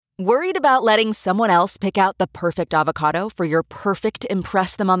Worried about letting someone else pick out the perfect avocado for your perfect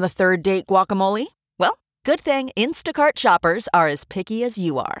impress them on the third date guacamole? Well, good thing Instacart shoppers are as picky as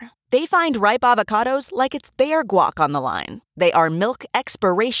you are. They find ripe avocados like it's their guac on the line. They are milk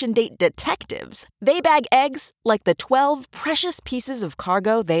expiration date detectives. They bag eggs like the 12 precious pieces of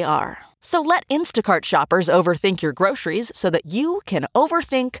cargo they are. So let Instacart shoppers overthink your groceries so that you can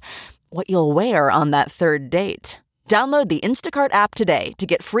overthink what you'll wear on that third date. Download the Instacart app today to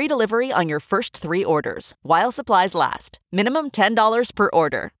get free delivery on your first 3 orders, while supplies last. Minimum $10 per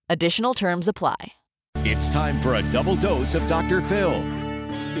order. Additional terms apply. It's time for a double dose of Dr. Phil.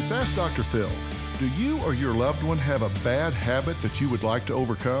 It's Ask Dr. Phil. Do you or your loved one have a bad habit that you would like to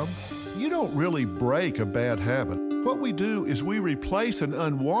overcome? You don't really break a bad habit. What we do is we replace an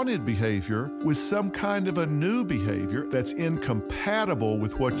unwanted behavior with some kind of a new behavior that's incompatible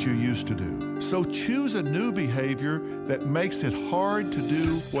with what you used to do. So choose a new behavior that makes it hard to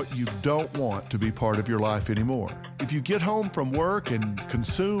do what you don't want to be part of your life anymore. If you get home from work and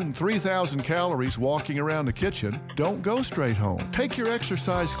consume 3,000 calories walking around the kitchen, don't go straight home. Take your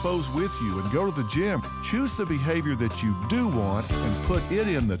exercise clothes with you and go to the gym. Choose the behavior that you do want and put it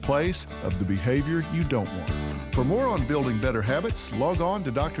in the place of the behavior you don't want. For more on building better habits, log on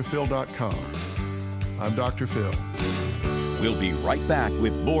to drphil.com. I'm Dr. Phil. We'll be right back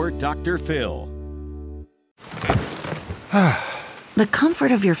with more Dr. Phil. The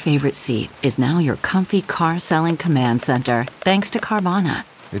comfort of your favorite seat is now your comfy car selling command center, thanks to Carvana.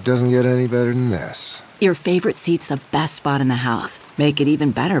 It doesn't get any better than this. Your favorite seat's the best spot in the house. Make it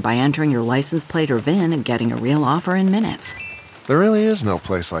even better by entering your license plate or VIN and getting a real offer in minutes. There really is no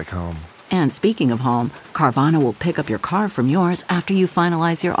place like home. And speaking of home, Carvana will pick up your car from yours after you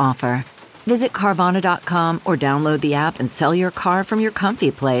finalize your offer. Visit Carvana.com or download the app and sell your car from your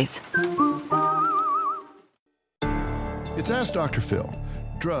comfy place. It's Ask Dr. Phil.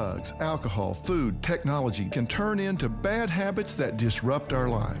 Drugs, alcohol, food, technology can turn into bad habits that disrupt our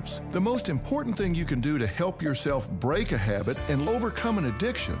lives. The most important thing you can do to help yourself break a habit and overcome an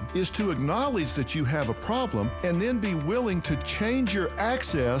addiction is to acknowledge that you have a problem and then be willing to change your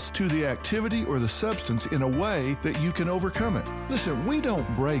access to the activity or the substance in a way that you can overcome it. Listen, we don't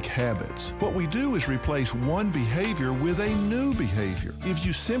break habits. What we do is replace one behavior with a new behavior. If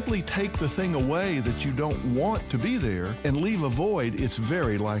you simply take the thing away that you don't want to be there and leave a void, it's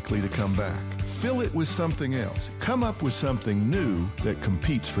very likely to come back. Fill it with something else. Come up with something new that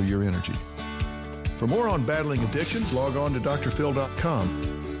competes for your energy. For more on battling addictions, log on to drphil.com.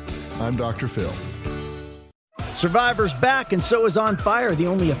 I'm Dr. Phil. Survivor's back, and so is On Fire, the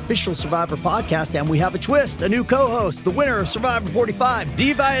only official Survivor podcast, and we have a twist, a new co-host, the winner of Survivor 45,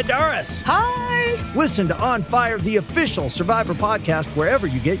 Dee Valladares. Hi! Listen to On Fire, the official Survivor podcast, wherever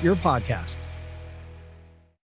you get your podcast.